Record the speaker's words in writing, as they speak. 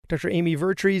Dr. Amy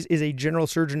Vertrees is a general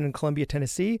surgeon in Columbia,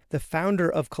 Tennessee, the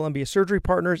founder of Columbia Surgery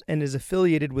Partners, and is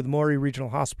affiliated with Maury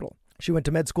Regional Hospital. She went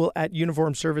to med school at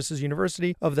Uniformed Services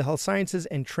University of the Health Sciences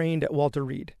and trained at Walter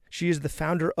Reed. She is the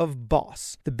founder of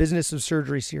BOSS, the Business of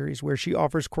Surgery series, where she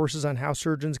offers courses on how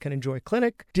surgeons can enjoy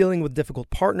clinic, dealing with difficult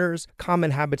partners,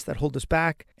 common habits that hold us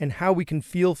back, and how we can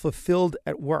feel fulfilled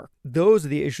at work. Those are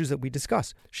the issues that we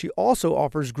discuss. She also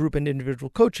offers group and individual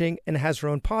coaching and has her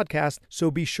own podcast, so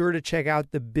be sure to check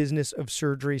out the Business of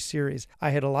Surgery series.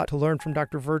 I had a lot to learn from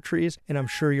Dr. Vertrees, and I'm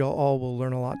sure y'all all will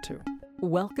learn a lot too.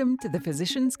 Welcome to the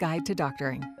Physician's Guide to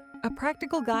Doctoring, a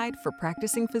practical guide for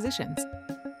practicing physicians.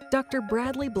 Dr.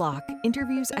 Bradley Block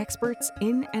interviews experts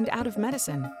in and out of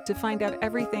medicine to find out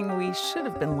everything we should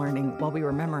have been learning while we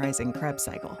were memorizing Krebs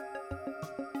cycle.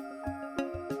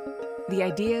 The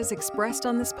ideas expressed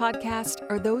on this podcast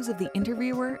are those of the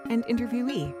interviewer and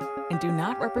interviewee and do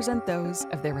not represent those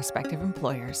of their respective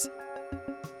employers.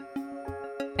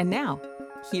 And now,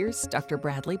 here's Dr.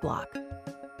 Bradley Block.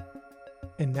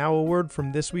 And now a word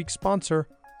from this week's sponsor,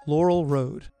 Laurel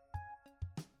Road.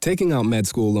 Taking out med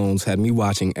school loans had me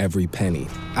watching every penny.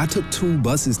 I took 2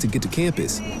 buses to get to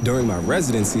campus. During my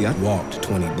residency, I walked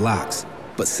 20 blocks.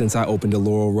 But since I opened a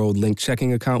Laurel Road linked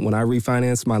checking account when I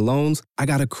refinanced my loans, I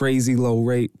got a crazy low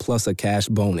rate plus a cash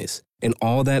bonus. And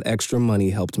all that extra money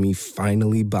helped me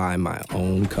finally buy my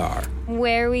own car.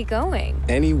 Where are we going?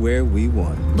 Anywhere we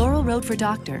want. Laurel Road for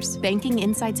Doctors. Banking,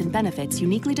 insights, and benefits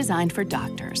uniquely designed for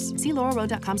doctors. See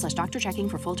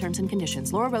laurelroad.com/doctorchecking for full terms and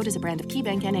conditions. Laurel Road is a brand of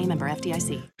KeyBank N.A. member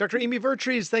FDIC. Dr. Amy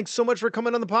Vertrees, thanks so much for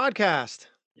coming on the podcast.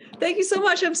 Thank you so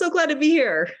much. I'm so glad to be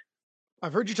here.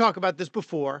 I've heard you talk about this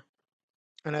before,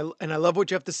 and I love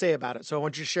what you have to say about it, so I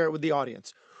want you to share it with the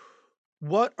audience.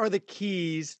 What are the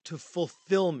keys to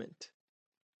fulfillment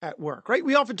at work, right?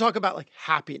 We often talk about like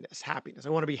happiness. I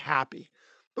want to be happy.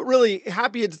 But really,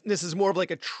 happiness is more of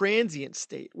like a transient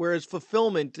state, whereas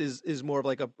fulfillment is more of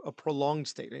like a prolonged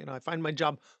state. You know, I find my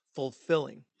job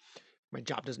fulfilling. My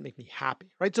job doesn't make me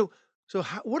happy, right? So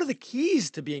what are the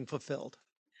keys to being fulfilled?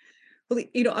 Well,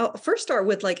 I'll first start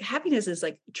with like happiness is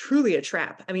like truly a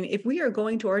trap. I mean, if we are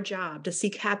going to our job to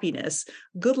seek happiness,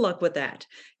 good luck with that.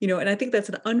 And I think that's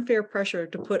an unfair pressure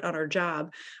to put on our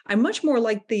job. I'm much more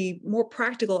like the more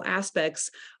practical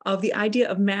aspects of the idea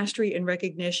of mastery and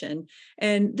recognition.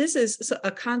 And this is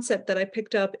a concept that I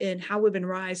picked up in How Women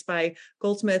Rise by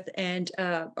Goldstein and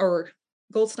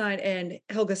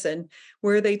Helgeson,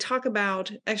 where they talk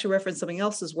about, actually reference something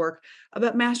else's work,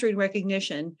 about mastery and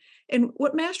recognition. And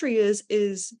what mastery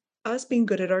is us being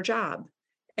good at our job.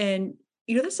 And,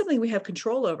 that's something we have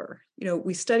control over.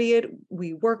 We study it,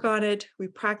 we work on it, we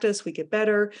practice, we get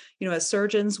better. As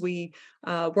surgeons, we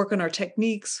work on our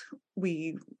techniques,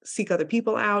 we seek other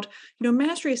people out.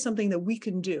 Mastery is something that we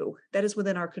can do, that is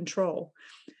within our control.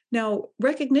 Now,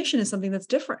 recognition is something that's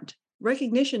different.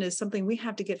 Recognition is something we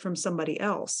have to get from somebody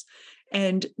else.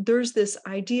 And there's this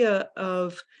idea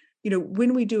of,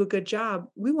 when we do a good job,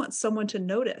 we want someone to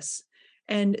notice.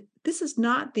 And this is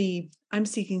not I'm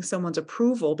seeking someone's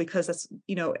approval because that's,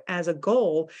 as a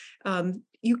goal.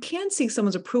 You can seek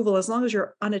someone's approval as long as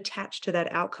you're unattached to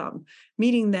that outcome,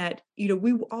 meaning that,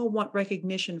 we all want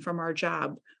recognition from our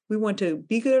job. We want to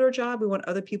be good at our job. We want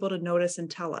other people to notice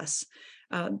and tell us.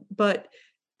 But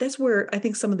that's where I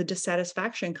think some of the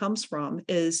dissatisfaction comes from,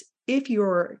 is if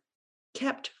you're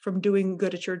kept from doing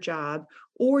good at your job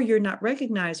or you're not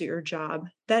recognized at your job,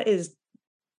 that is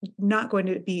not going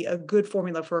to be a good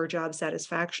formula for our job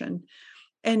satisfaction.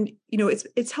 And,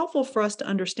 it's helpful for us to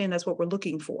understand that's what we're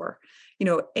looking for,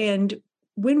 and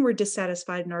when we're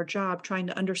dissatisfied in our job, trying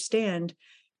to understand,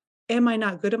 am I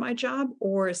not good at my job,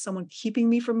 or is someone keeping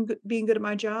me from being good at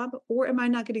my job, or am I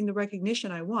not getting the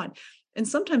recognition I want? And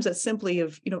sometimes that's simply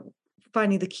of,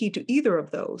 finding the key to either of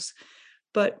those.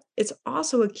 But it's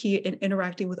also a key in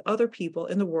interacting with other people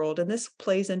in the world. And this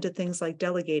plays into things like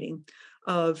delegating,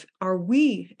 of are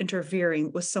we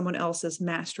interfering with someone else's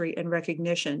mastery and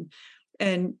recognition?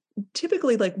 And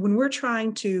typically, like when we're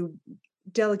trying to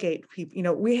delegate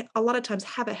people, we a lot of times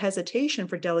have a hesitation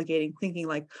for delegating, thinking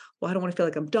like, well, I don't want to feel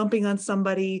like I'm dumping on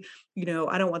somebody.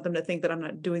 I don't want them to think that I'm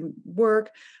not doing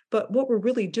work. But what we're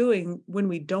really doing when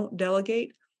we don't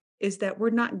delegate is that we're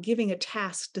not giving a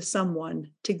task to someone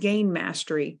to gain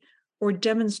mastery or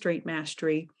demonstrate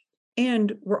mastery.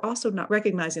 And we're also not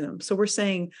recognizing them. So we're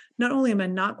saying, not only am I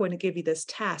not going to give you this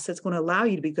task that's going to allow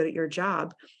you to be good at your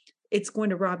job, it's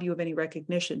going to rob you of any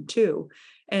recognition too.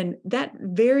 And that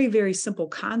very, very simple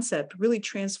concept really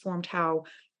transformed how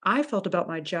I felt about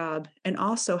my job and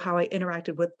also how I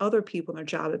interacted with other people in their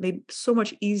job. It made it so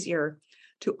much easier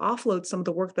to offload some of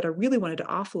the work that I really wanted to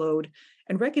offload,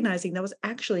 and recognizing that was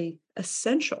actually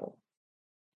essential.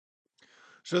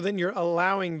 So then you're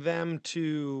allowing them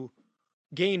to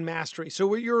gain mastery. So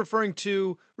what you're referring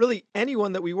to really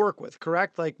anyone that we work with,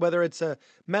 correct? Like whether it's a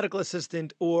medical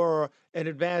assistant or an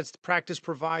advanced practice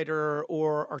provider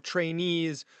or our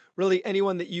trainees, really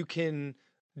anyone that you can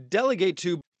delegate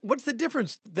to. What's the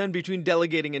difference then between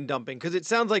delegating and dumping? Because it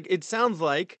sounds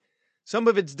like some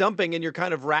of it's dumping and you're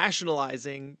kind of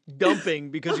rationalizing dumping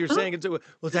because you're saying it's well,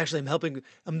 it's actually I'm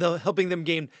helping them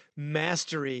gain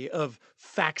mastery of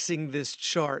faxing this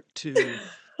chart to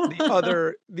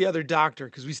the other doctor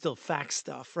because we still fax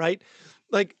stuff, right?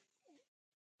 Like,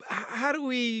 how do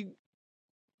we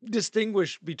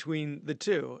distinguish between the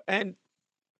two? And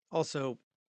also,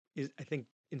 I think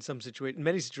in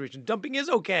many situations, dumping is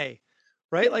okay,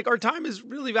 right? Yeah. Like our time is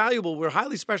really valuable. We're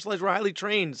highly specialized. We're highly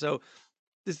trained. So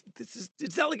this is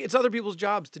it's not like it's other people's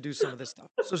jobs to do some of this stuff.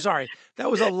 So sorry,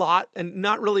 that was a lot and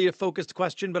not really a focused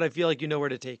question, but I feel like you know where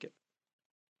to take it.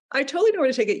 I totally know where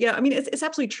to take it. Yeah, I mean, it's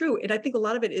absolutely true. And I think a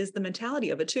lot of it is the mentality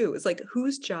of it too. It's like,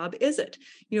 whose job is it?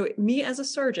 Me as a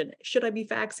surgeon, should I be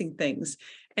faxing things?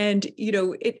 And,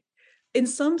 it in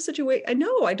some situation, I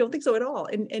know, I don't think so at all.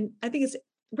 And I think it's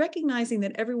recognizing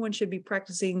that everyone should be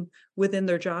practicing within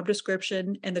their job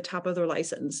description and the top of their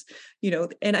license,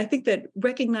 and I think that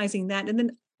recognizing that, and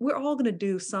then we're all going to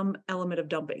do some element of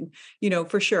dumping,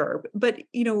 for sure. But,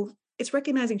 it's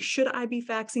recognizing, should I be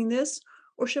faxing this?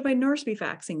 Or should my nurse be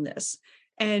faxing this?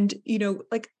 And,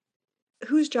 like,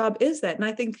 whose job is that? And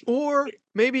I think, Or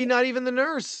maybe not even the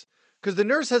nurse, because the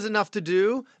nurse has enough to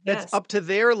do that's yes, up to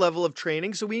their level of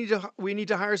training. So we need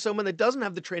to hire someone that doesn't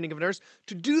have the training of a nurse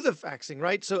to do the faxing,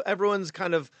 right? So everyone's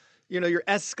kind of, you're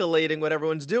escalating what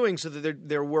everyone's doing so that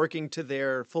they're working to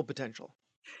their full potential.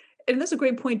 and that's a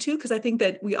great point too, because I think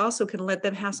that we also can let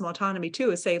them have some autonomy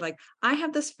too, is say, like, I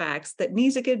have this fax that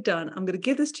needs to get done. I'm going to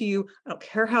give this to you. I don't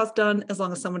care how it's done as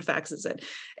long as someone faxes it.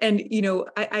 And,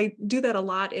 I do that a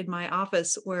lot in my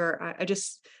office where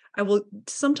I will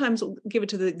sometimes give it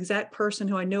to the exact person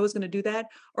who I know is going to do that,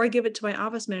 or I give it to my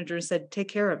office manager and said, take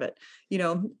care of it,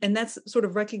 and that's sort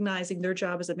of recognizing their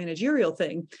job as a managerial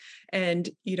thing. And,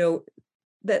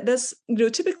 that's,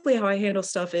 typically how I handle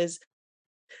stuff is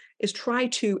try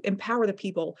to empower the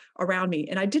people around me.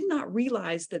 And I did not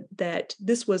realize that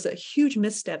this was a huge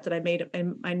misstep that I made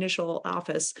in my initial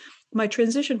office. My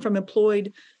transition from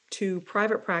employed to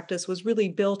private practice was really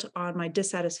built on my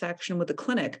dissatisfaction with the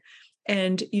clinic.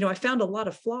 And, I found a lot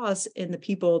of flaws in the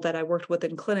people that I worked with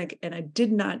in clinic, and I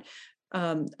did not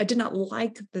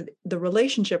like the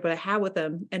relationship that I had with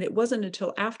them. And it wasn't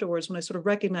until afterwards when I sort of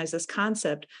recognized this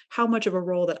concept, how much of a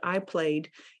role that I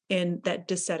played in that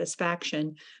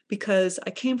dissatisfaction, because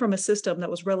I came from a system that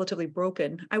was relatively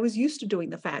broken. I was used to doing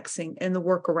the faxing and the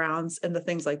workarounds and the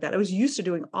things like that. I was used to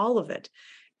doing all of it.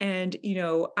 And,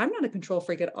 I'm not a control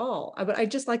freak at all, but I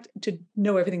just like to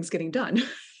know everything's getting done.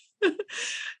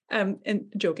 And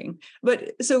joking,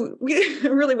 but so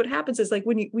really what happens is, like,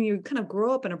 when you kind of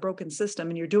grow up in a broken system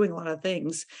and you're doing a lot of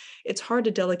things, it's hard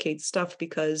to delegate stuff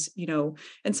because,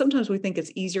 and sometimes we think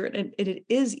it's easier, and it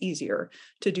is easier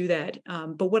to do that.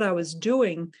 But what I was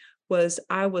doing was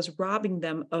I was robbing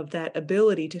them of that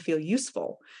ability to feel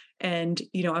useful. And,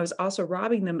 I was also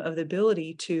robbing them of the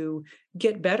ability to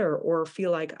get better or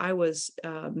feel like I was,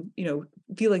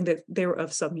 feeling that they were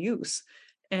of some use.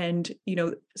 And,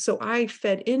 so I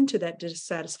fed into that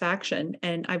dissatisfaction,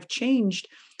 and I've changed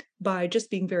by just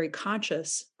being very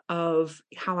conscious of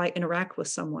how I interact with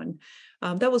someone.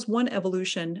 That was one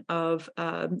evolution of,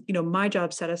 my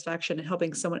job satisfaction and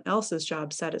helping someone else's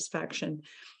job satisfaction.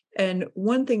 And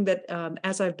one thing that,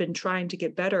 as I've been trying to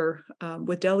get better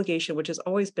with delegation, which has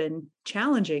always been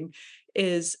challenging,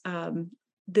 is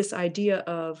this idea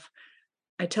of,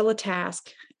 I tell a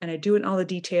task and I do it in all the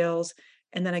details,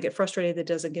 and then I get frustrated that it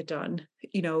doesn't get done,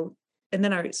 and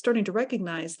then I'm starting to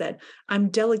recognize that I'm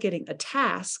delegating a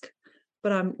task,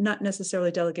 but I'm not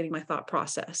necessarily delegating my thought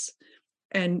process,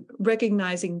 and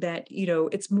recognizing that,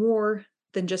 it's more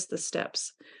than just the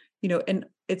steps, and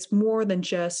it's more than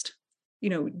just,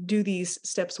 do these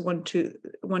steps 1, 2,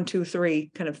 1, 2,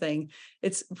 3 kind of thing.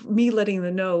 It's me letting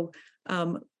them know,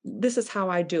 this is how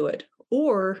I do it.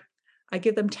 Or I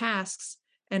give them tasks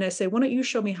and I say, why don't you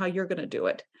show me how you're going to do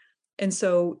it? And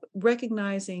so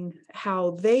recognizing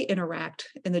how they interact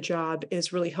in the job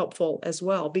is really helpful as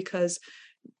well, because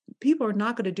people are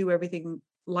not going to do everything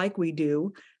like we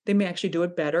do. They may actually do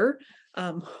it better,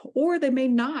 or they may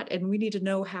not. And we need to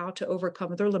know how to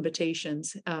overcome their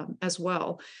limitations as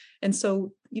well. And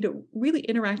so, really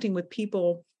interacting with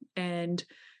people and,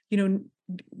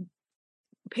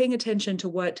 paying attention to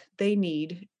what they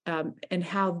need, and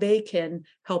how they can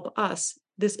help us.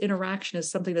 This interaction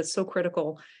is something that's so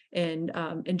critical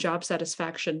and job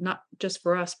satisfaction, not just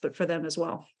for us, but for them as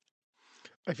well.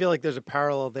 I feel like there's a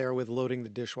parallel there with loading the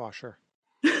dishwasher,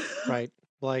 right?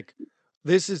 Like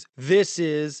this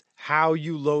is how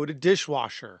you load a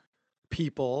dishwasher.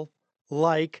 People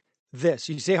like this.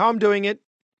 You say how I'm doing it.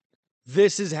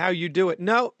 This is how you do it.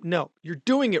 No, you're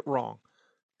doing it wrong.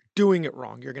 Doing it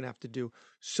wrong. You're going to have to do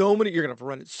you're going to have to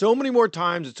run it so many more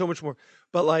times. It's so much more.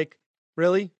 But like,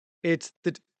 really,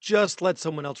 just let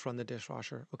someone else run the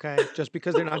dishwasher. Okay. Just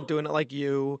because they're not doing it like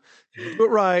you do it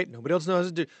right. Nobody else knows how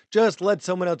to do. Just let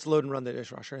someone else load and run the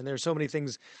dishwasher. And there's so many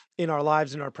things in our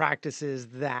lives and our practices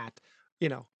that,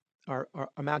 are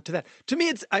amount to that. To me,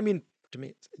 it's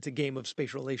a game of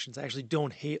spatial relations. I actually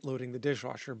don't hate loading the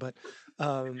dishwasher, but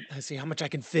I see how much I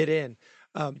can fit in.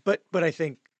 But I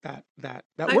think that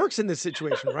works in this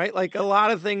situation, right? Like a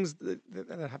lot of things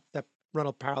that run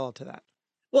a parallel to that.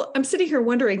 Well, I'm sitting here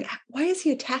wondering, why is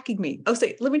he attacking me? Oh,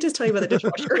 say, let me just tell you about the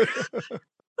dishwasher.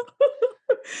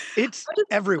 It's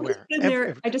everywhere.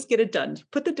 I just get it done.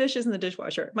 Put the dishes in the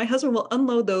dishwasher. My husband will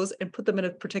unload those and put them in a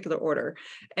particular order.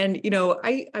 And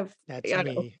That's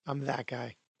me. I'm that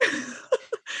guy.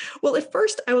 Well, at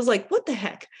first I was like, what the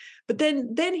heck? But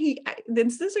then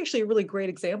this is actually a really great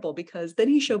example, because then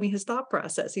he showed me his thought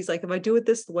process. He's like, if I do it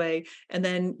this way, and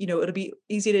then, it'll be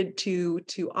easy to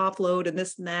offload and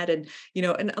this and that. And,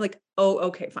 and I'm like, oh,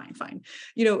 okay, fine.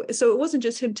 So it wasn't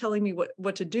just him telling me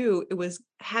what to do. It was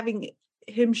having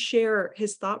him share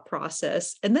his thought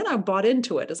process. And then I bought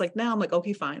into it. It's like, now I'm like,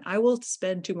 okay, fine. I will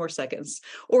spend 2 more seconds.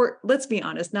 Or let's be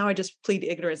honest. Now I just plead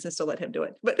ignorance and still let him do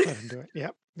it. But let him do it.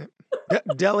 Yep.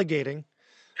 Delegating.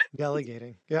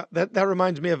 Yeah. That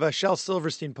reminds me of a Shel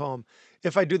Silverstein poem.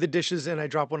 If I do the dishes and I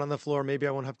drop one on the floor, maybe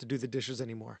I won't have to do the dishes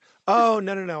anymore. Oh,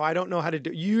 no. I don't know how to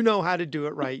do it. You know how to do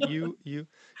it right. You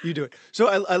do it. So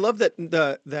I love that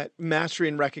that mastery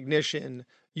and recognition,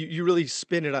 you really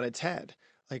spin it on its head.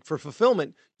 Like for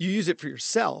fulfillment, you use it for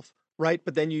yourself, right?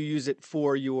 But then you use it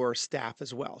for your staff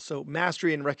as well. So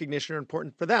mastery and recognition are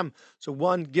important for them. So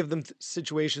one, give them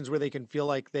situations where they can feel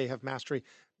like they have mastery,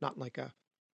 not like a,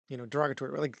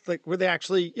 derogatory, like where they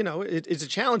actually, it's a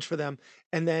challenge for them,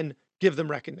 and then give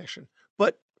them recognition.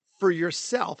 But for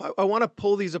yourself, I want to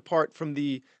pull these apart from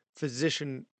the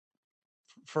physician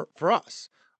for us,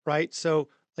 right? So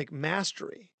like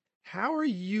mastery, how are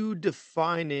you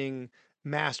defining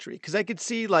mastery? Because I could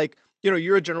see like,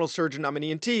 you're a general surgeon, I'm an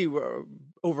ENT,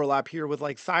 overlap here with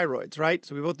like thyroids, right?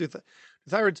 So we both do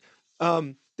thyroids.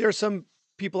 There are some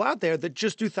people out there that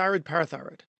just do thyroid,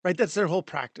 parathyroid, right? That's their whole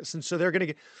practice. And so they're going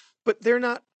to but they're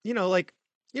not,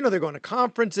 they're going to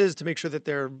conferences to make sure that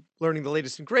they're learning the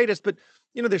latest and greatest, but,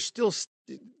 they're still,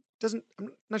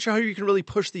 I'm not sure how you can really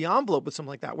push the envelope with something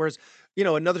like that. Whereas,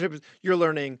 another type of, you're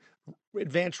learning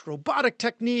advanced robotic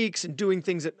techniques and doing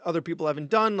things that other people haven't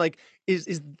done. Like,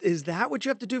 is that what you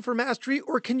have to do for mastery?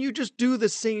 Or can you just do the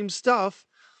same stuff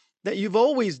that you've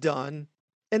always done?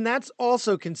 And that's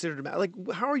also considered, like,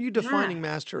 how are you defining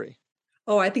mastery?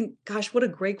 Oh, I think, gosh, what a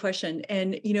great question.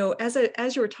 And,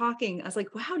 as you were talking, I was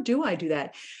like, well, how do I do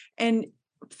that? And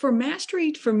for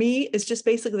mastery, for me, is just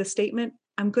basically the statement,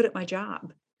 I'm good at my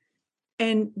job.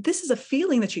 And this is a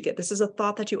feeling that you get. This is a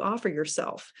thought that you offer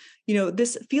yourself.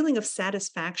 This feeling of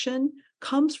satisfaction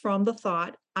comes from the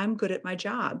thought, I'm good at my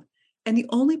job. And the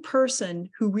only person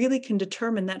who really can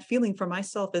determine that feeling for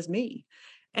myself is me.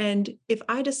 And if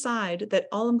I decide that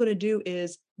all I'm going to do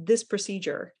is this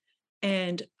procedure,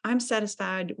 and I'm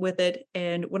satisfied with it,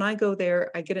 and when I go there,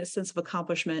 I get a sense of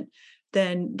accomplishment,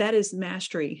 then that is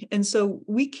mastery. And so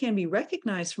we can be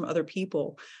recognized from other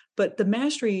people, but the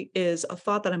mastery is a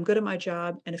thought that I'm good at my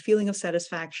job and a feeling of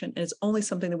satisfaction, and it's only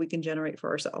something that we can generate for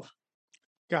ourselves.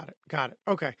 Got it.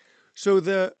 Okay. So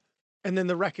and then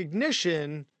the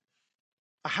recognition,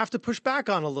 I have to push back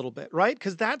on a little bit, right?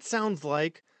 Because that sounds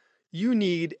like you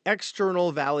need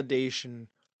external validation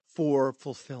for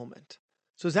fulfillment.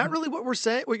 So is that really what we're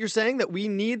saying? What you're saying, that we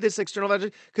need this external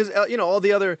validation? Because all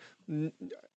the other,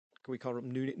 we call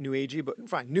them new agey, but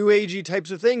fine, new agey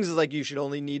types of things is like you should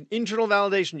only need internal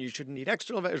validation. You shouldn't need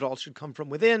external validation. It all should come from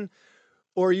within.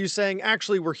 Or are you saying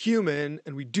actually we're human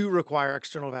and we do require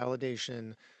external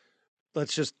validation?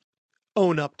 Let's just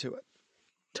own up to it.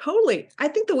 Totally. I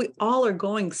think that we all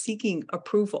are seeking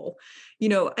approval.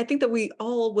 I think that we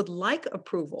all would like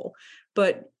approval,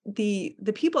 but the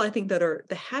people I think that are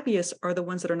the happiest are the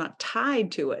ones that are not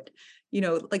tied to it.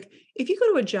 Like if you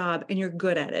go to a job and you're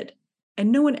good at it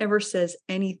and no one ever says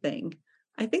anything,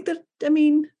 I think that'll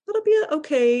be an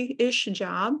okay-ish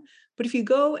job. But if you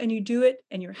go and you do it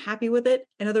and you're happy with it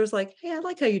and others like, hey, I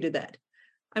like how you did that.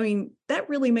 That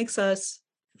really makes us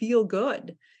feel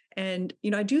good. And,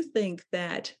 I do think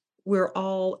that we're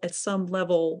all at some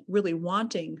level really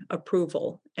wanting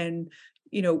approval and,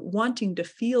 wanting to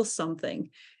feel something.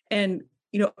 And,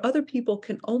 other people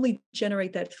can only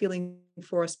generate that feeling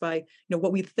for us by,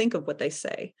 what we think of what they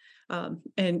say.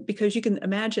 And because you can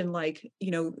imagine, like,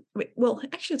 well,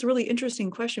 actually, it's a really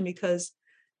interesting question because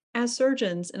as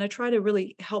surgeons, and I try to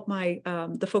really help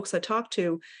the folks I talk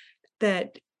to,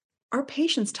 that our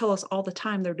patients tell us all the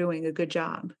time they're doing a good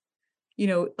job.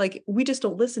 Like we just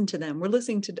don't listen to them. We're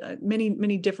listening to many,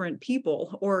 many different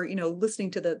people, or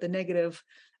listening to the negative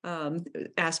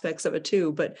aspects of it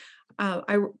too. But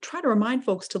I try to remind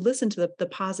folks to listen to the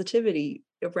positivity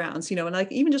of rounds, and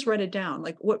like even just write it down,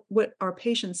 like what our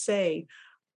patients say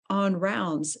on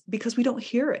rounds, because we don't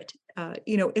hear it.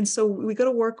 And so we go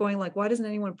to work going like, why doesn't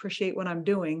anyone appreciate what I'm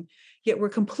doing? Yet we're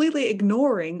completely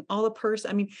ignoring all the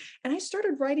person. I mean, and I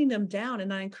started writing them down,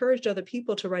 and I encouraged other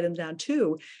people to write them down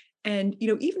too. And,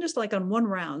 even just like on one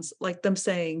rounds, like them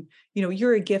saying,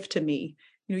 you're a gift to me,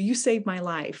 you saved my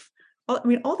life.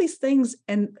 All these things,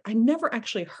 and I never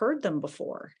actually heard them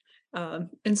before. And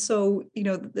so,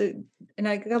 and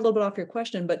I got a little bit off your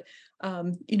question, but,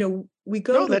 we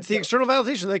go No, to that's the external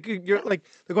validation. Like you're like,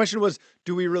 the question was,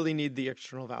 do we really need the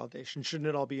external validation? Shouldn't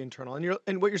it all be internal?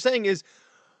 And what you're saying is,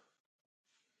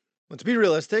 let's be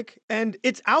realistic, and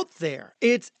it's out there.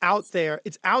 It's out there.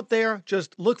 It's out there.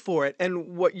 Just look for it.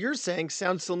 And what you're saying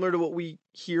sounds similar to what we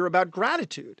hear about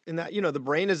gratitude, in that, the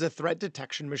brain is a threat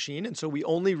detection machine. And so we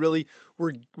only really,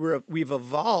 we've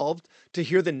evolved to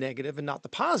hear the negative and not the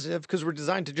positive, because we're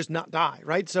designed to just not die,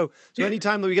 right? So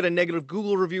anytime that we get a negative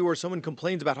Google review, or someone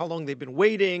complains about how long they've been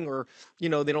waiting, or, they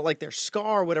don't like their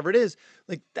scar, whatever it is,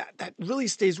 like that really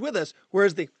stays with us.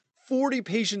 Whereas the 40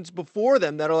 patients before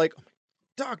them that are like,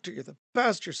 doctor, you're the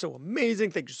best. You're so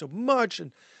amazing. Thank you so much.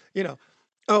 And,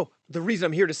 oh, the reason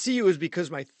I'm here to see you is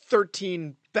because my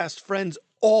 13 best friends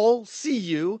all see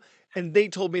you, and they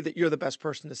told me that you're the best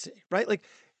person to see, right? Like,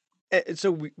 and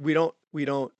so we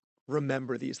don't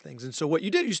remember these things. And so what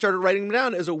you did, you started writing them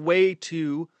down as a way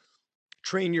to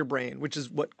train your brain, which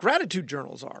is what gratitude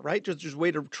journals are, right? Just a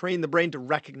way to train the brain to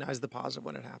recognize the positive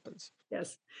when it happens.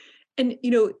 Yes. And,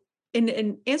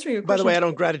 in answering your question. By the way, I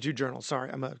don't gratitude journal. Sorry,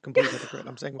 I'm a complete hypocrite.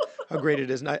 I'm saying how great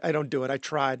it is, and I don't do it. I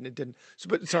tried and it didn't. So,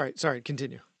 but sorry,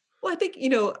 continue. Well, I think,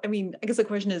 I guess the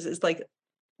question is like,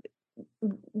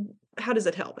 how does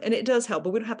it help? And it does help,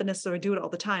 but we don't have to necessarily do it all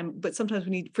the time. But sometimes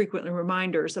we need frequent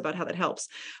reminders about how that helps.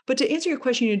 But to answer your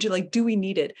question, do we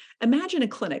need it? Imagine a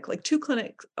clinic, like 2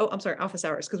 clinics. Oh, I'm sorry, office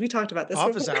hours, because we talked about this.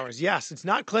 Office hours, yes. It's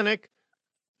not clinic,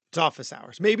 it's office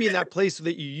hours. Maybe in that place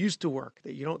that you used to work,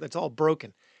 that's all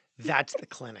broken. That's the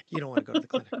clinic. You don't want to go to the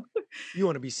clinic. You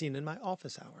want to be seen in my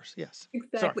office hours. Yes.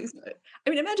 Exactly. Sorry.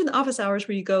 Imagine the office hours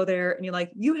where you go there and you're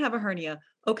like, you have a hernia.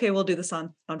 Okay, we'll do this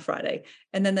on Friday.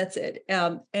 And then that's it.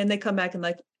 And they come back and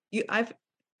like,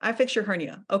 I fixed your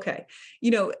hernia. Okay.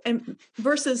 And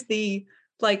versus the,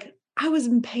 like, I was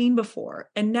in pain before,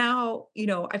 and now,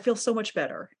 I feel so much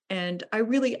better. And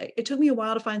it took me a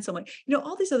while to find someone,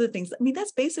 all these other things.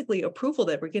 That's basically approval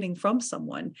that we're getting from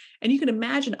someone. And you can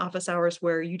imagine office hours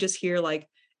where you just hear like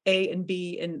A and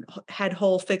B and head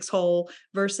hole, fix hole,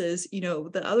 versus,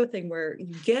 the other thing where you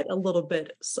get a little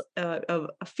bit of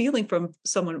a feeling from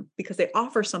someone because they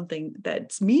offer something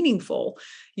that's meaningful.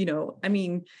 You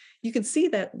can see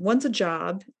that one's a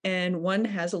job and one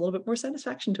has a little bit more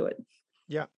satisfaction to it.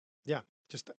 Yeah. Yeah.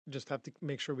 Just have to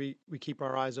make sure we keep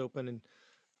our eyes open and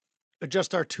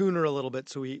adjust our tuner a little bit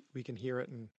so we can hear it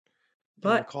and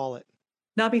recall it.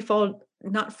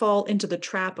 Not fall into the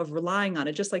trap of relying on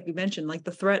it, just like you mentioned, like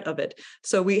the threat of it.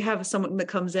 So we have someone that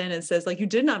comes in and says, like, you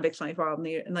did not fix my problem.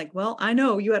 And like, well, I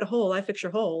know you had a hole, I fixed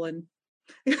your hole. And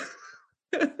is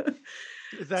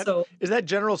that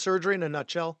general surgery in a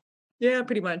nutshell? Yeah,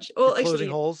 pretty much. Well,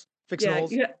 closing holes, fixing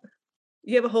holes. Yeah.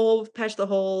 You have a hole, patch the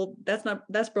hole.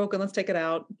 That's broken. Let's take it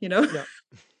out, Yeah.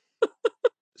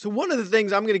 So one of the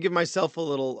things, I'm going to give myself a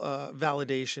little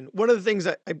validation. One of the things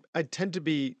I tend to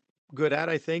be good at,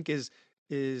 I think, is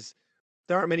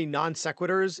there aren't many non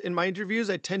sequiturs in my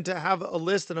interviews. I tend to have a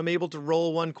list and I'm able to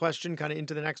roll one question kind of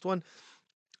into the next one.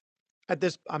 At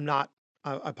this, I'm not.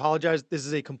 I apologize. This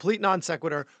is a complete non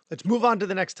sequitur. Let's move on to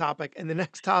the next topic. And the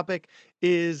next topic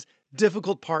is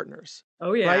difficult partners.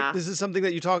 Oh yeah. Right? This is something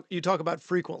that you talk about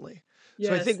frequently. Yes.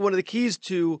 So I think one of the keys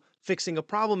to fixing a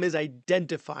problem is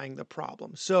identifying the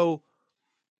problem. So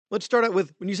let's start out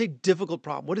with, when you say difficult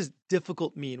problem, what does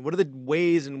difficult mean? What are the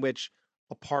ways in which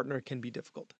a partner can be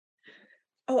difficult?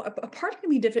 Oh, a partner can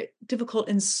be difficult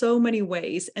in so many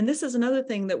ways. And this is another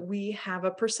thing that we have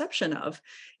a perception of,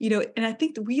 and I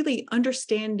think really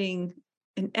understanding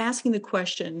and asking the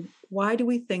question, why do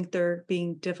we think they're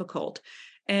being difficult?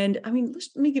 And I mean,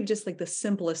 let me give just like the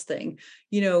simplest thing.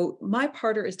 My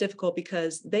partner is difficult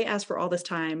because they ask for all this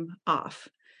time off,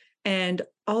 and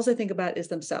all they think about is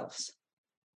themselves.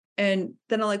 And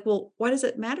then I'm like, well, why does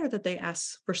it matter that they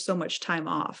ask for so much time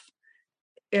off?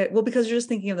 Well, because they're just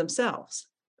thinking of themselves.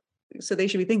 So they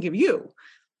should be thinking of you.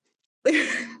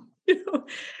 you know,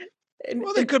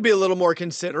 Well, they could be a little more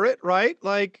considerate, right?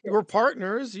 Like we're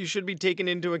partners. You should be taking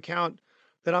into account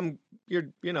that I'm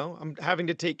having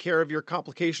to take care of your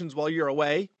complications while you're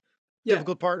away. yeah.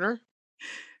 Difficult partner.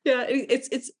 Yeah, it's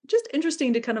just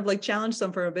interesting to kind of like challenge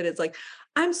them for a bit. It's like,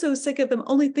 I'm so sick of them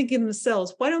only thinking of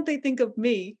themselves. Why don't they think of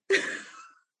me?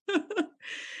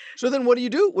 So then what do you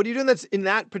do? What do you do in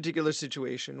that particular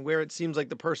situation where it seems like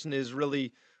the person is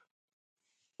really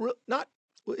not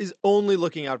is only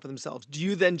looking out for themselves? Do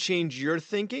you then change your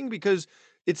thinking? Because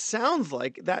it sounds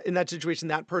like that in that situation,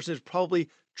 that person is probably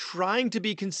trying to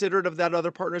be considerate of that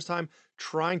other partner's time,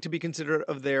 trying to be considerate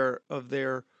of their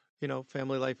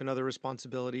family life and other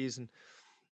responsibilities.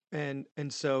 And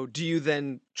so do you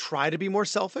then try to be more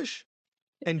selfish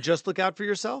and just look out for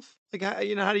yourself? Like,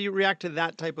 how do you react to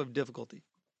that type of difficulty?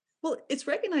 Well, it's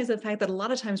recognized the fact that a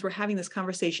lot of times we're having this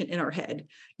conversation in our head.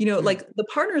 Mm. Like the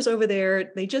partners over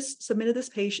there, they just submitted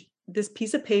this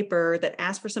piece of paper that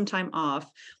asked for some time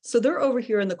off. So they're over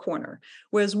here in the corner.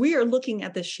 Whereas we are looking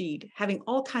at the sheet, having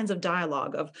all kinds of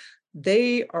dialogue of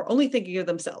they are only thinking of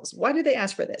themselves. Why did they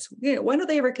ask for this? Why don't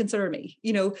they ever consider me?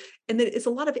 And that it's a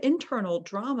lot of internal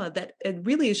drama that it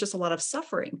really is just a lot of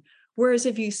suffering. Whereas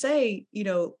if you say,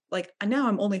 like now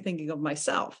I'm only thinking of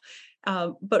myself.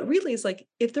 But really, it's like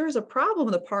if there is a problem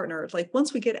with a partner, like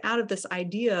once we get out of this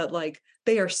idea, like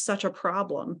they are such a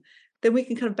problem, then we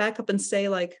can kind of back up and say,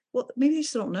 like, well, maybe they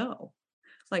just don't know.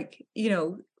 Like,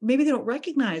 maybe they don't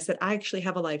recognize that I actually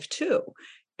have a life too.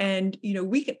 And,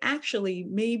 we can actually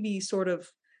maybe sort of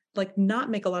like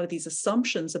not make a lot of these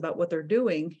assumptions about what they're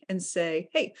doing and say,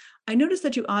 hey, I noticed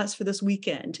that you asked for this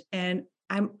weekend, and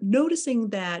I'm noticing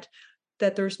that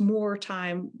there's more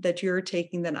time that you're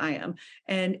taking than I am.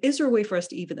 And is there a way for us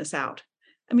to even this out?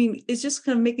 I mean, it's just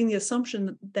kind of making the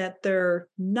assumption that they're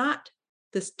not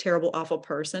this terrible, awful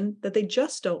person, that they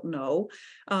just don't know.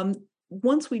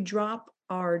 Once we drop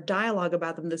our dialogue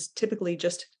about them, that's typically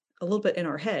just a little bit in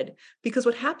our head, because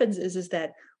what happens is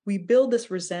that we build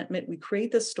this resentment, we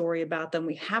create this story about them,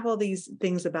 we have all these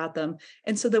things about them.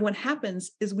 And so then what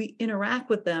happens is we interact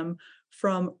with them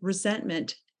from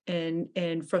resentment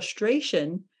and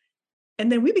frustration,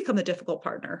 and then we become the difficult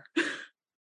partner.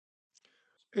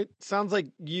 It sounds like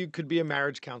you could be a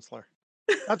marriage counselor.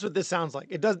 That's what this sounds like.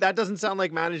 That doesn't sound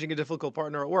like managing a difficult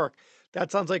partner at work.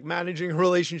 That sounds like managing a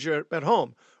relationship at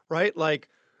home, right? Like,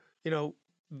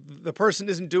 the person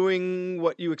isn't doing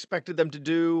what you expected them to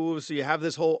do. So you have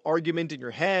this whole argument in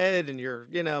your head and you're,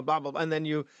 blah, blah, blah. And then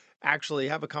you actually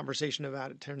have a conversation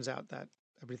about it. Turns out that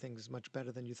everything is much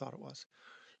better than you thought it was.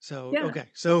 So, Yeah. okay.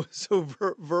 So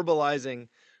verbalizing,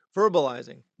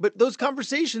 but those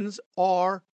conversations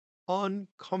are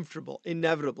uncomfortable,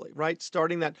 inevitably, right?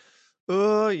 Starting that,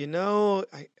 you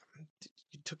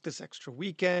took this extra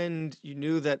weekend. You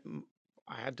knew that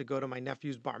I had to go to my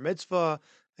nephew's bar mitzvah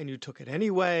and you took it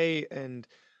anyway. And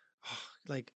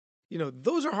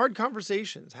those are hard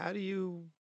conversations. How do you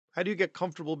get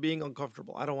comfortable being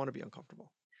uncomfortable? I don't want to be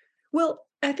uncomfortable. Well,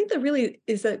 I think that really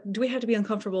is that, do we have to be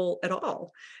uncomfortable at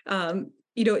all?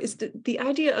 It's the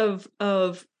idea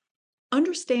of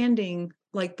understanding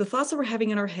like the thoughts that we're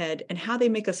having in our head and how they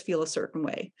make us feel a certain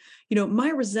way. My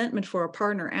resentment for a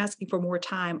partner asking for more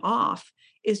time off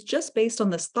is just based on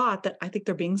this thought that I think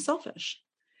they're being selfish.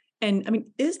 And I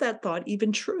mean, is that thought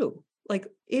even true? Like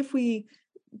if we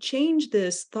change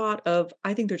this thought of,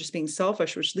 I think they're just being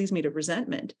selfish, which leads me to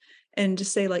resentment, and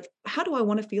just say like, how do I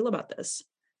want to feel about this?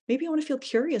 Maybe I want to feel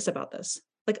curious about this.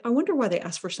 Like, I wonder why they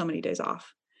ask for so many days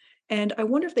off. And I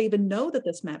wonder if they even know that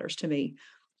this matters to me.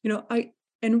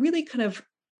 And really kind of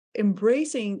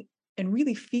embracing and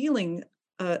really feeling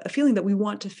a feeling that we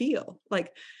want to feel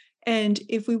like, and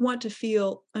if we want to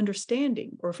feel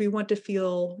understanding, or if we want to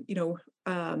feel,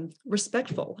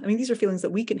 respectful, I mean, these are feelings that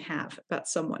we can have about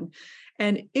someone.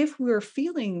 And if we're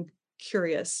feeling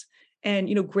curious and,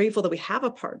 grateful that we have a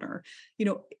partner,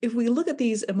 if we look at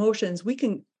these emotions, we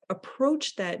can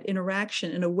approach that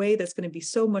interaction in a way that's going to be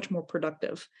so much more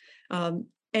productive. And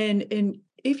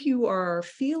if you are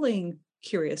feeling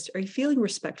curious, are you feeling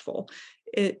respectful,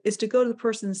 it is to go to the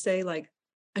person and say like,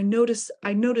 I noticed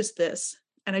this,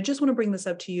 and I just want to bring this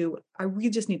up to you. I really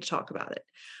just need to talk about it.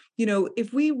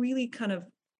 If we really kind of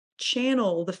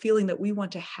channel the feeling that we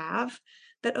want to have,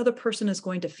 that other person is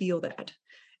going to feel that.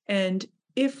 And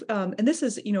if and this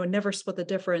is, Never Split the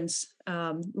Difference.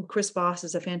 Chris Voss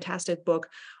is a fantastic book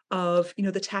of,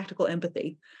 the tactical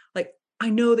empathy. Like, I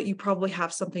know that you probably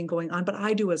have something going on, but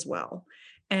I do as well.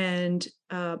 And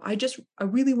I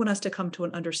really want us to come to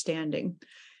an understanding,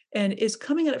 and is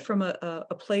coming at it from a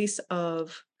place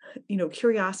of,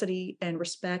 curiosity and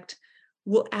respect.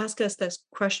 Will ask us this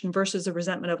question versus a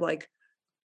resentment of like,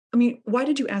 I mean, why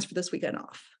did you ask for this weekend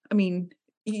off? I mean,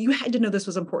 you had to know this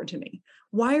was important to me.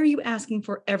 Why are you asking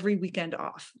for every weekend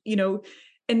off?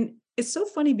 And it's so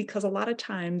funny because a lot of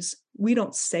times we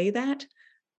don't say that,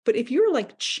 but if you're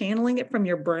like channeling it from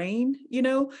your brain,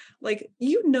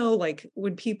 like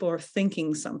when people are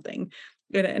thinking something.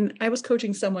 And I was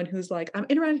coaching someone who's like, I'm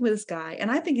interacting with this guy and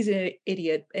I think he's an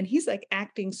idiot. And he's like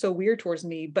acting so weird towards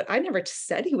me, but I never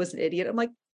said he was an idiot. I'm like,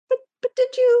 but did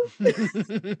you?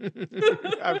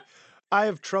 I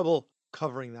have trouble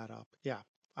covering that up. Yeah,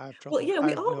 I have trouble. Well, yeah, I we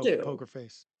have all no do. poker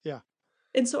face. Yeah.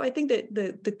 And so I think that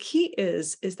the key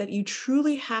is that you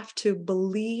truly have to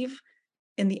believe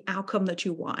in the outcome that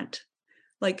you want.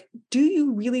 Like, do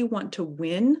you really want to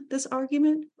win this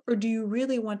argument, or do you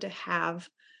really want to have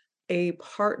a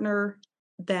partner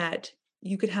that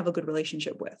you could have a good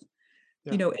relationship with?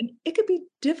 Yeah. And it could be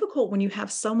difficult when you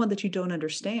have someone that you don't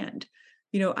understand.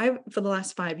 I, for the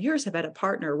last 5 years, have had a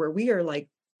partner where we are like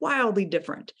wildly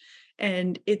different.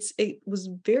 And it was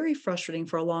very frustrating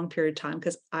for a long period of time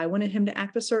because I wanted him to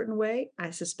act a certain way. I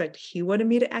suspect he wanted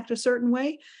me to act a certain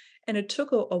way. And it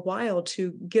took a while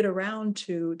to get around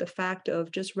to the fact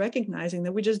of just recognizing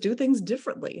that we just do things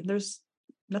differently. And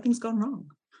nothing's gone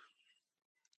wrong.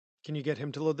 Can you get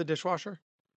him to load the dishwasher?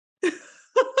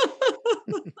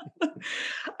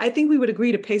 I think we would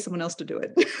agree to pay someone else to do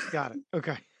it. Got it.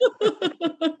 Okay.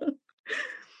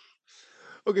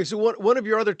 Okay. So one of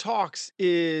your other talks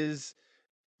is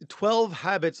 12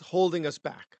 habits holding us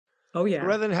back. Oh, yeah.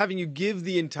 Rather than having you give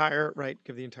the entire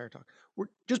talk,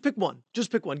 just pick one.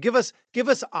 Just pick one. Give us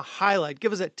a highlight.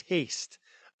 Give us a taste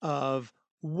of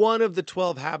one of the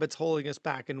 12 habits holding us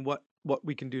back and what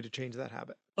we can do to change that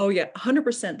habit. Oh, yeah,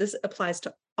 100%. This applies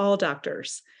to all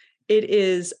doctors. It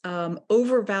is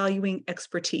overvaluing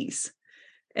expertise.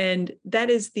 And that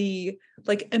is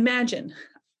imagine,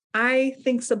 I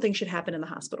think something should happen in the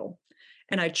hospital.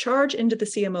 And I charge into the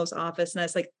CMO's office and I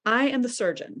was like, I am the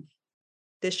surgeon.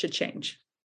 This should change.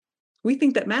 We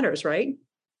think that matters, right?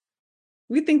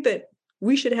 We think that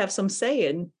we should have some say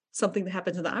in something that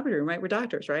happens in the operating room, right? We're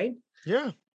doctors, right?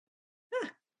 Yeah.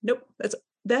 Nope.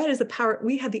 That is the power.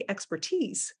 We have the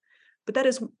expertise, but that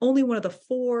is only one of the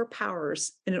 4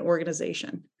 powers in an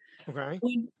organization. Okay.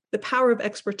 The power of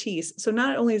expertise. So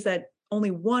not only is that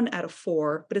only 1 out of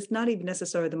 4, but it's not even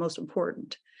necessarily the most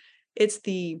important. It's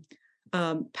the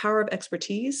power of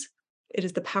expertise. It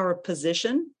is the power of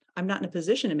position. I'm not in a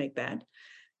position to make that.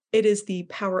 It is the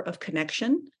power of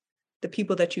connection, the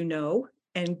people that you know,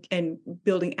 and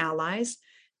building allies.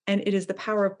 And it is the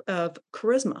power of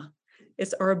charisma.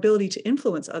 It's our ability to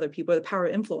influence other people, the power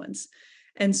of influence.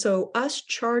 And so us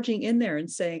charging in there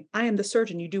and saying, I am the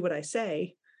surgeon, you do what I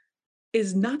say,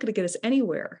 is not going to get us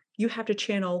anywhere. You have to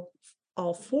channel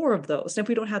all 4 of those. And if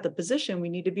we don't have the position, we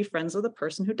need to be friends with the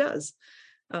person who does.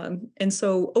 And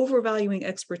so overvaluing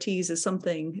expertise is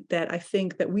something that I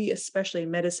think that we, especially in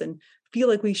medicine, feel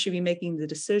like we should be making the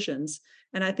decisions.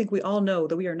 And I think we all know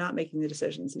that we are not making the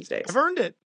decisions these days. I've earned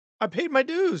it. I paid my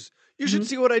dues. You should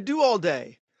see what I do all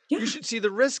day. Yeah. You should see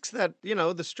the risks that,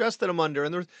 the stress that I'm under,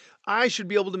 and I should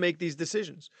be able to make these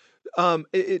decisions.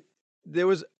 We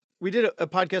did a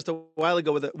podcast a while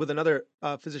ago with another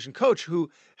physician coach who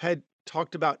had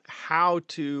talked about how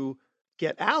to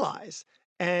get allies.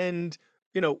 And,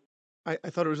 I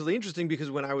thought it was really interesting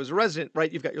because when I was a resident, right,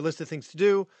 you've got your list of things to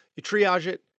do, you triage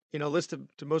it, list of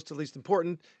to most to least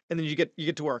important, and then you get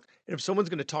to work. And if someone's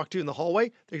going to talk to you in the hallway,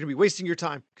 they're going to be wasting your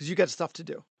time because you got stuff to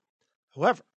do.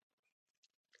 However,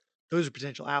 those are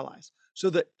potential allies. So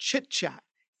the chit chat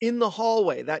in the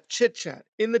hallway, that chit chat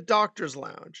in the doctor's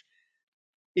lounge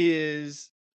is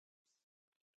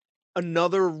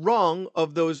another rung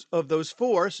of those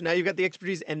 4. So now you've got the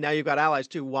expertise and now you've got allies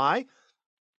too. Why?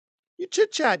 You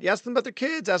chit chat. You ask them about their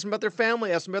kids, ask them about their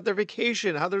family, ask them about their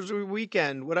vacation, how there's a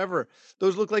weekend, whatever.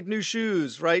 Those look like new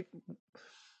shoes, right?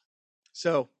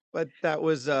 So, but that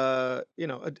was,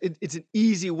 it's an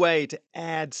easy way to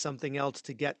add something else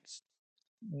to get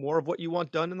more of what you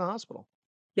want done in the hospital.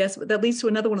 Yes, but that leads to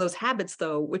another one of those habits,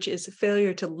 though, which is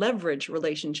failure to leverage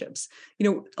relationships.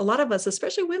 A lot of us,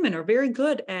 especially women, are very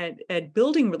good at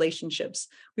building relationships.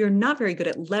 We are not very good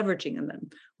at leveraging them.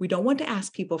 We don't want to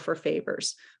ask people for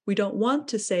favors. We don't want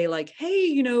to say, like,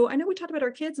 hey, I know we talked about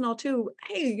our kids and all too.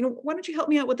 Hey, why don't you help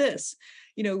me out with this?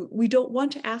 We don't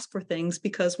want to ask for things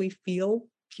because we feel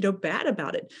bad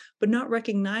about it, but not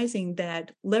recognizing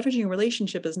that leveraging a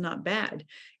relationship is not bad.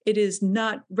 It is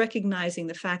not recognizing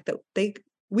the fact that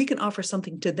we can offer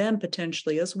something to them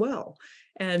potentially as well.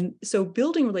 And so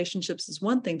building relationships is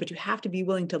one thing, but you have to be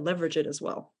willing to leverage it as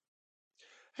well.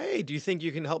 Hey, do you think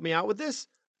you can help me out with this?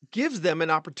 Gives them an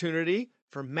opportunity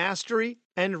for mastery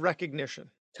and recognition.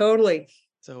 Totally.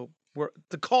 So we're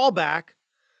the callback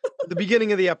to the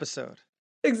beginning of the episode.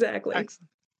 Exactly. Excellent.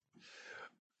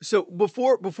 So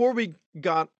before we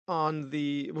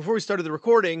started the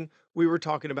recording, we were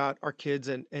talking about our kids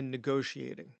and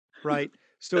negotiating, right?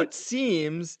 So it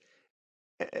seems,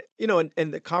 and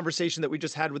the conversation that we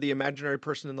just had with the imaginary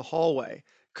person in the hallway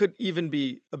could even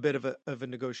be a bit of a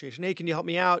negotiation. Hey, can you help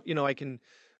me out?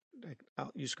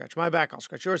 You scratch my back, I'll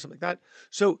scratch yours, something like that.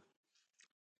 So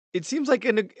it seems like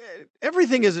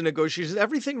everything is a negotiation. Is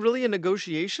everything really a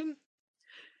negotiation?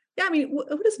 Yeah, I mean,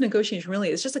 what is negotiation really?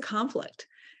 It's just a conflict.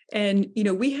 And,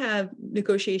 we have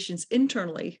negotiations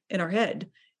internally in our head.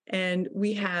 And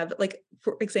we have, like,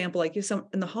 for example, like some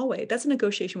in the hallway, that's a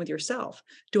negotiation with yourself.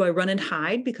 Do I run and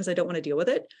hide because I don't want to deal with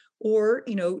it? Or,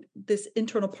 this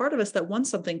internal part of us that wants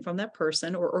something from that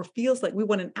person or feels like we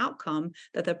want an outcome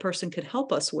that person could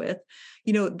help us with,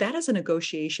 that is a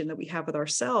negotiation that we have with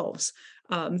ourselves,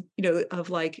 of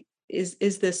like, is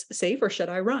this safe or should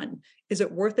I run? Is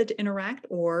it worth it to interact?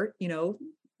 Or,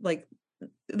 like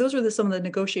those are some of the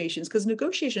negotiations, because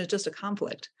negotiation is just a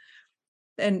conflict.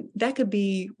 And that could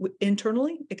be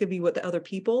internally, it could be with the other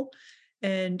people.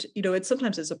 And, it's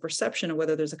sometimes it's a perception of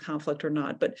whether there's a conflict or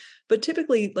not. But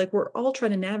typically, like, we're all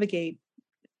trying to navigate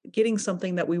getting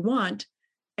something that we want.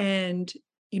 And,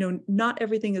 not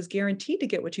everything is guaranteed to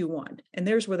get what you want. And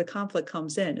there's where the conflict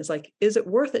comes in. It's like, is it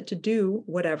worth it to do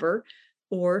whatever?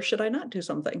 Or should I not do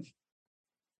something?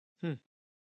 Hmm.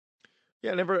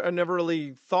 Yeah, I never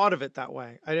really thought of it that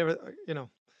way. I never,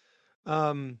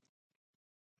 um,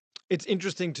 it's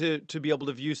interesting to be able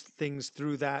to view things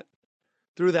through that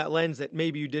lens that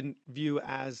maybe you didn't view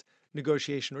as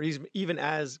negotiation or even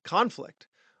as conflict,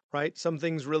 right? Some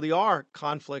things really are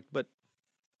conflict, but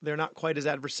they're not quite as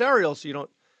adversarial, so you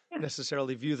don't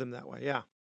necessarily view them that way. Yeah.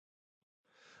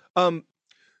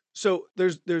 So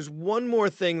there's one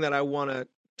more thing that I want to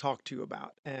talk to you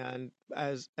about, and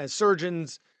as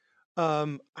surgeons, I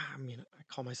mean, I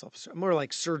call myself more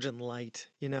like surgeon light.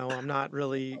 I'm not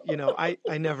really.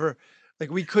 I never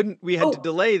like we had to Oh,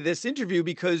 delay this interview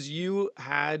because you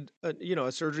had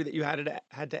a surgery that you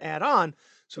had to add on,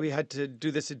 so we had to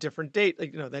do this a different date.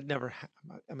 Like that never.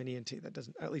 I'm an ENT. That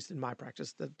doesn't, at least in my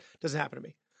practice, that doesn't happen to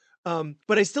me.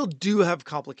 But I still do have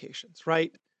complications,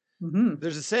 right? mhm.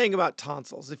 There's a saying about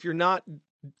tonsils. If you're not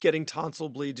getting tonsil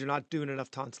bleeds, you're not doing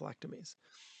enough tonsillectomies.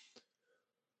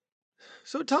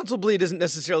 So a tonsil bleed isn't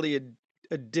necessarily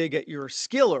a dig at your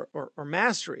skill or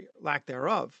mastery, lack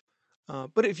thereof.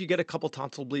 But if you get a couple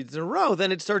tonsil bleeds in a row,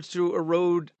 then it starts to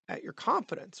erode at your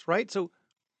confidence, right? So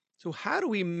how do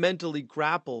we mentally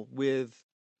grapple with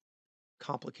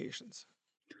complications?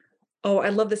 Oh, I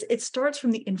love this. It starts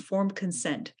from the informed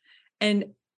consent. And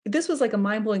this was like a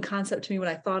mind-blowing concept to me when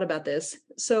I thought about this.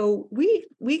 So we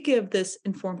give this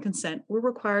informed consent. We're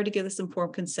required to give this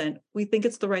informed consent. We think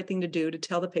it's the right thing to do to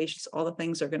tell the patients all the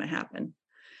things that are going to happen.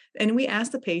 And we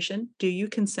ask the patient, do you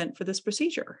consent for this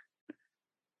procedure?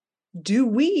 Do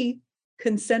we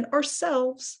consent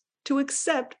ourselves to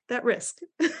accept that risk?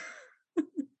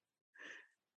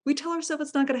 We tell ourselves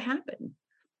it's not going to happen.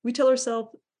 We tell ourselves,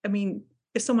 I mean,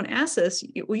 if someone asks us,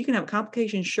 well, you can have a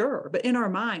complication, sure, but in our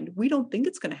mind, we don't think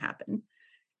it's going to happen.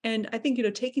 And I think,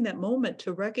 taking that moment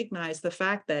to recognize the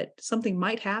fact that something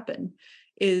might happen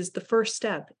is the first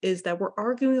step, is that we're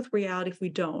arguing with reality if we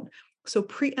don't. So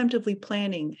preemptively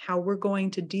planning how we're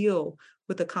going to deal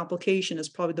with the complication is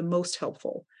probably the most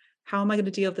helpful. How am I going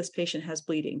to deal if this patient has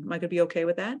bleeding? Am I going to be okay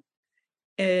with that?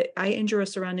 I injure a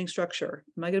surrounding structure.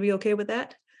 Am I going to be okay with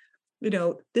that?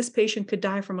 This patient could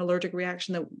die from allergic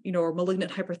reaction or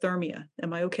malignant hyperthermia.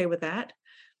 Am I okay with that?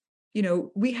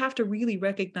 We have to really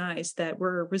recognize that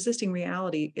we're resisting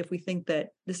reality if we think that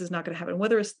this is not going to happen,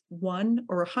 whether it's 1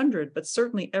 or 100, but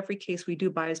certainly every case we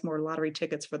do buy is more lottery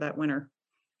tickets for that winner.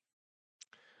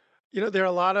 There are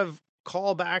a lot of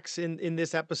callbacks in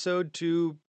this episode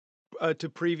to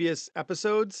previous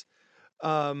episodes.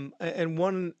 And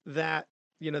one that,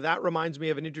 that reminds me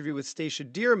of an interview with Stacia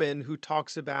Dearman, who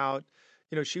talks about,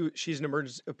 she's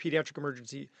a pediatric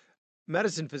emergency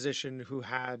medicine physician who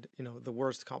had, the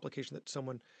worst complication that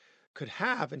someone could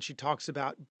have. And she talks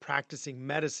about practicing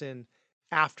medicine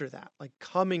after that, like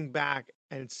coming back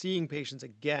and seeing patients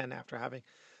again after having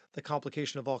the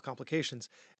complication of all complications.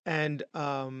 And,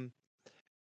 and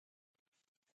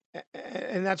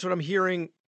that's what I'm hearing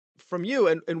from you.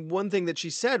 And one thing that she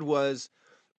said was,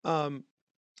 um,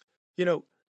 you know,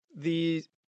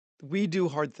 we do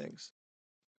hard things.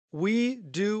 We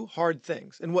do hard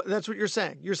things. And that's what you're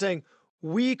saying. You're saying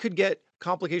we could get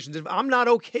complications. If I'm not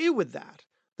okay with that,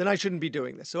 then I shouldn't be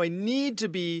doing this. So I need to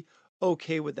be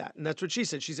okay with that. And that's what she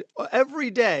said. She said,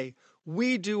 every day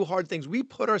we do hard things. We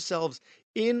put ourselves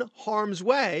in harm's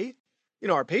way.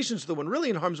 Our patients are the one really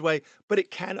in harm's way, but it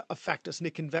can affect us and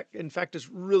it can infect us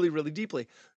really, really deeply.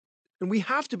 And we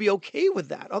have to be okay with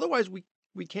that. Otherwise,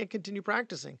 we can't continue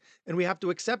practicing, and we have to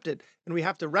accept it, and we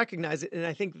have to recognize it. And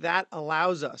I think that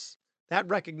allows us that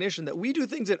recognition that we do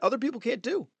things that other people can't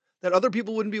do, that other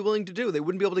people wouldn't be willing to do. They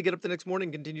wouldn't be able to get up the next morning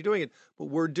and continue doing it, but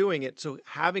we're doing it. So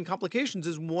having complications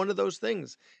is one of those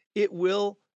things. It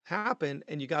will happen,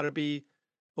 and you got to be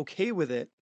okay with it.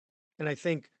 And I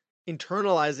think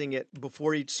internalizing it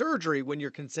before each surgery, when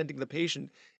you're consenting the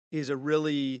patient, is a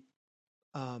really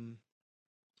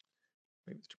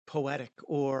maybe it's poetic,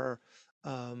 or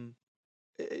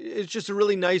it's just a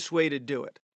really nice way to do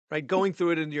it, right? Going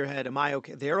through it in your head. Am I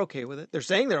okay? They're okay with it. They're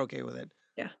saying they're okay with it.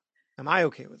 Yeah. Am I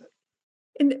okay with it?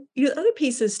 And the other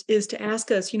piece is to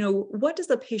ask us, what does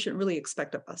the patient really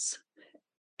expect of us?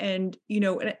 And,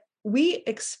 and we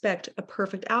expect a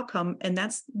perfect outcome, and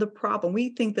that's the problem. We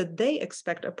think that they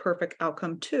expect a perfect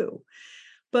outcome too.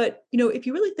 But, if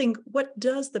you really think, what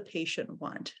does the patient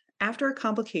want? After a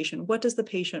complication, what does the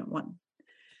patient want?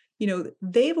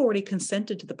 They've already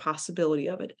consented to the possibility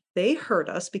of it. They heard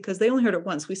us because they only heard it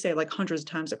once. We say it like hundreds of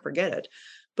times to forget it,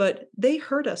 but they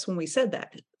heard us when we said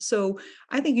that. So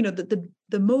I think,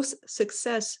 the most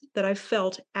success that I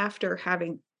felt after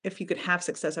having, if you could have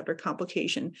success after a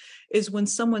complication, is when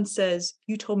someone says,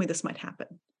 you told me this might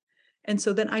happen. And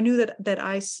so then I knew that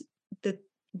I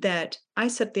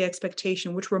set the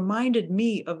expectation, which reminded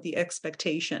me of the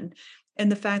expectation. And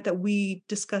the fact that we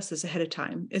discuss this ahead of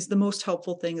time is the most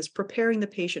helpful thing, is preparing the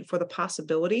patient for the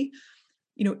possibility,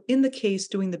 in the case,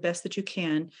 doing the best that you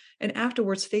can, and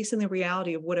afterwards facing the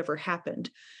reality of whatever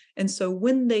happened. And so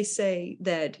when they say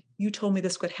that you told me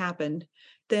this could happen,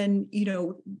 then,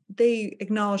 they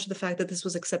acknowledge the fact that this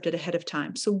was accepted ahead of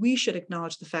time. So we should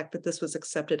acknowledge the fact that this was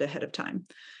accepted ahead of time.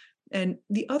 And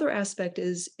the other aspect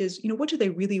is, what do they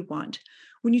really want?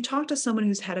 When you talk to someone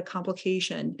who's had a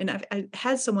complication, and I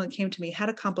had someone that came to me, had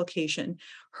a complication,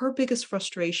 her biggest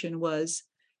frustration was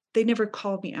they never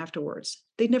called me afterwards.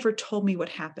 They never told me what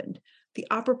happened. The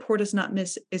op report is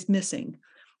missing.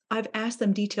 I've asked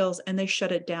them details and they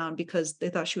shut it down because they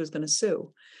thought she was going to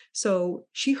sue. So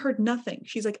she heard nothing.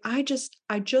 She's like, I just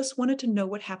wanted to know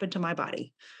what happened to my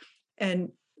body. And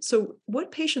so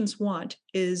what patients want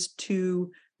is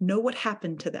to know what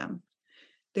happened to them.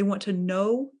 They want to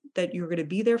know that you're going to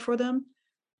be there for them.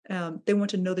 They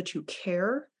want to know that you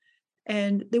care,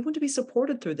 and they want to be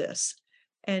supported through this.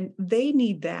 And they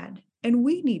need that, and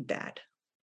we need that.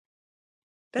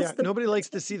 Nobody likes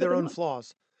to see their own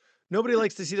flaws. Nobody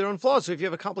likes to see their own flaws. So if you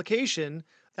have a complication,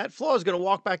 that flaw is going to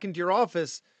walk back into your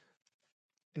office,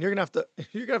 and you're going to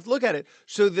have to look at it.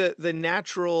 So the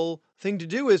natural thing to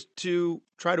do is to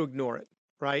try to ignore it,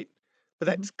 right? But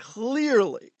that's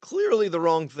clearly the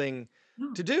wrong thing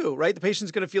to do, right? The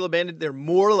patient's going to feel abandoned. They're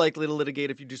more likely to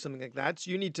litigate if you do something like that. So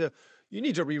you need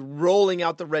to be rolling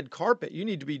out the red carpet. You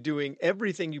need to be doing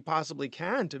everything you possibly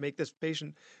can to make this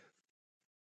patient,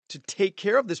 to take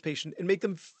care of this patient and make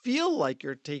them feel like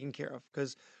you're taking care of.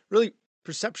 Because really,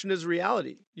 perception is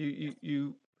reality.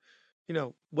 You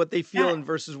what they feel and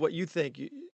versus what you think.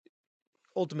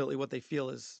 Ultimately, what they feel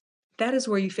is. That is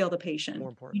where you fail the patient. More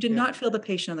important. You did not fail the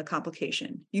patient on the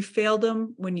complication. You failed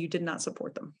them when you did not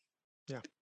support them. Yeah.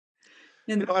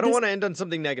 And I don't want to end on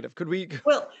something negative. Could we?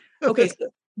 Well, okay. So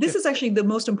this is actually the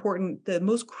most important, the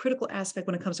most critical aspect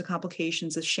when it comes to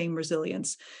complications is shame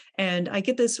resilience. And I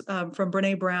get this from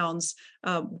Brene Brown's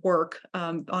work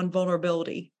on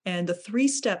vulnerability. And the 3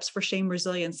 steps for shame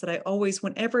resilience that I always,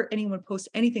 whenever anyone posts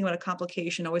anything about a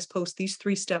complication, I always post these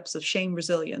 3 steps of shame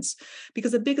resilience.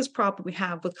 Because the biggest problem we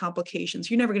have with complications,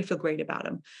 you're never going to feel great about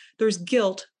them. There's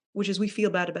guilt, which is we feel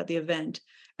bad about the event.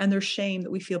 And there's shame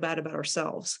that we feel bad about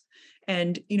ourselves.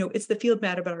 And, it's the feel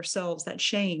bad about ourselves, that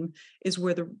shame is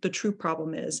where the true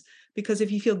problem is. Because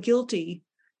if you feel guilty,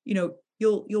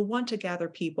 you'll want to gather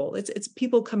people. It's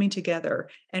people coming together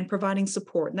and providing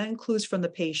support. And that includes from the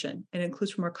patient and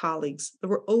includes from our colleagues. That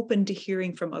we're open to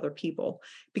hearing from other people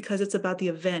because it's about the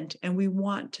event and we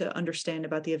want to understand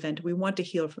about the event. We want to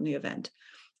heal from the event.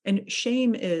 And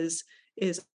shame is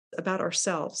about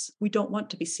ourselves. We don't want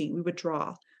to be seen. We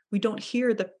withdraw. We don't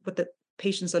hear what the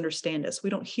patients understand us. We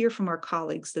don't hear from our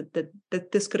colleagues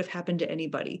that this could have happened to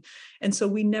anybody. And so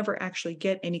we never actually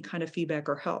get any kind of feedback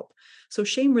or help. So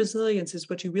shame resilience is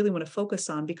what you really want to focus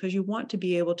on, because you want to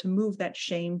be able to move that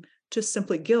shame to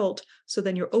simply guilt. So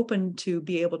then you're open to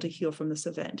be able to heal from this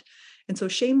event. And so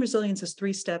shame resilience is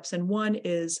 3 steps. And one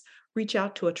is reach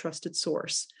out to a trusted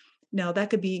source. Now that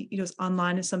could be,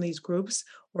 online in some of these groups,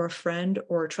 or a friend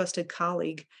or a trusted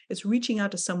colleague. It's reaching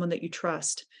out to someone that you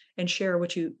trust and share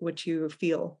what you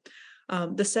feel.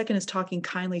 The second is talking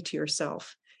kindly to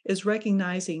yourself, is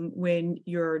recognizing when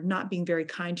you're not being very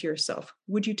kind to yourself.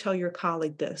 Would you tell your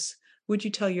colleague this? Would you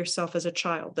tell yourself as a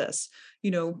child this?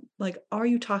 Are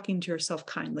you talking to yourself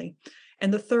kindly?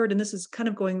 And the third, and this is kind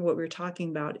of going what we were talking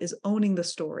about, is owning the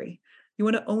story. You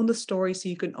want to own the story so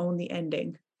you can own the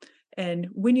ending. And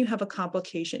when you have a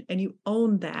complication and you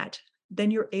own that, then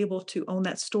you're able to own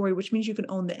that story, which means you can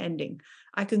own the ending.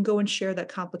 I can go and share that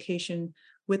complication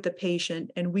with the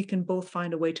patient and we can both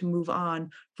find a way to move on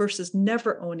versus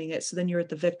never owning it. So then you're at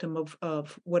the victim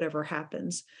of whatever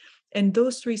happens. And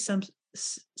those 3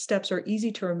 steps are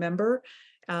easy to remember.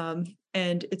 And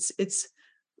it's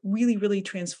really, really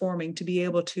transforming to be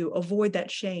able to avoid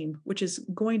that shame, which is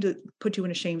going to put you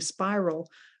in a shame spiral,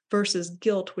 versus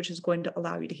guilt, which is going to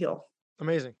allow you to heal.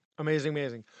 Amazing.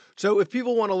 So if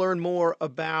people want to learn more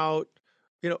about,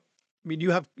 you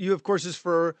have courses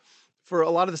for a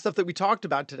lot of the stuff that we talked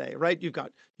about today, right? You've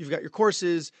got your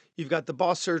courses, you've got the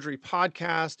Boss Surgery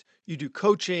podcast, you do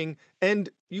coaching, and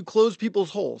you close people's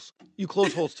holes. You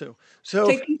close holes too. So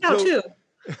take these out too.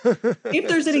 If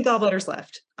there's any gallbladders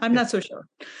left, I'm not so sure.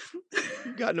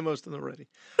 You've gotten to most of them already.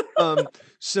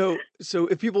 So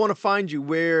if people want to find you,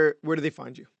 where do they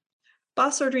find you?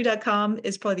 BossSurgery.com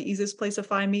is probably the easiest place to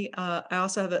find me. I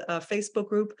also have a Facebook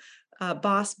group,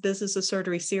 Boss Business of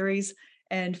Surgery Series,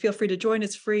 and feel free to join.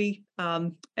 It's free,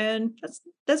 and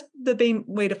that's the main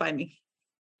way to find me.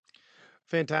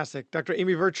 Fantastic. Dr.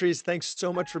 Amy Vertrees, thanks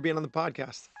so much for being on the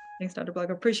podcast. Thanks, Dr. Block.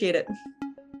 I appreciate it.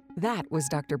 That was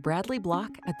Dr. Bradley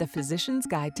Block at the Physician's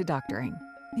Guide to Doctoring.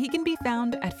 He can be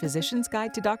found at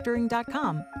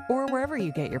physiciansguidetodoctoring.com or wherever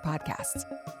you get your podcasts.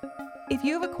 If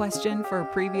you have a question for a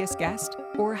previous guest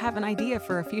or have an idea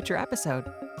for a future episode,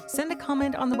 send a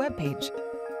comment on the webpage.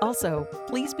 Also,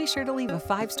 please be sure to leave a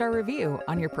 5-star review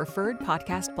on your preferred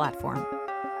podcast platform.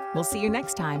 We'll see you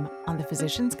next time on the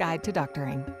Physician's Guide to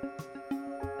Doctoring.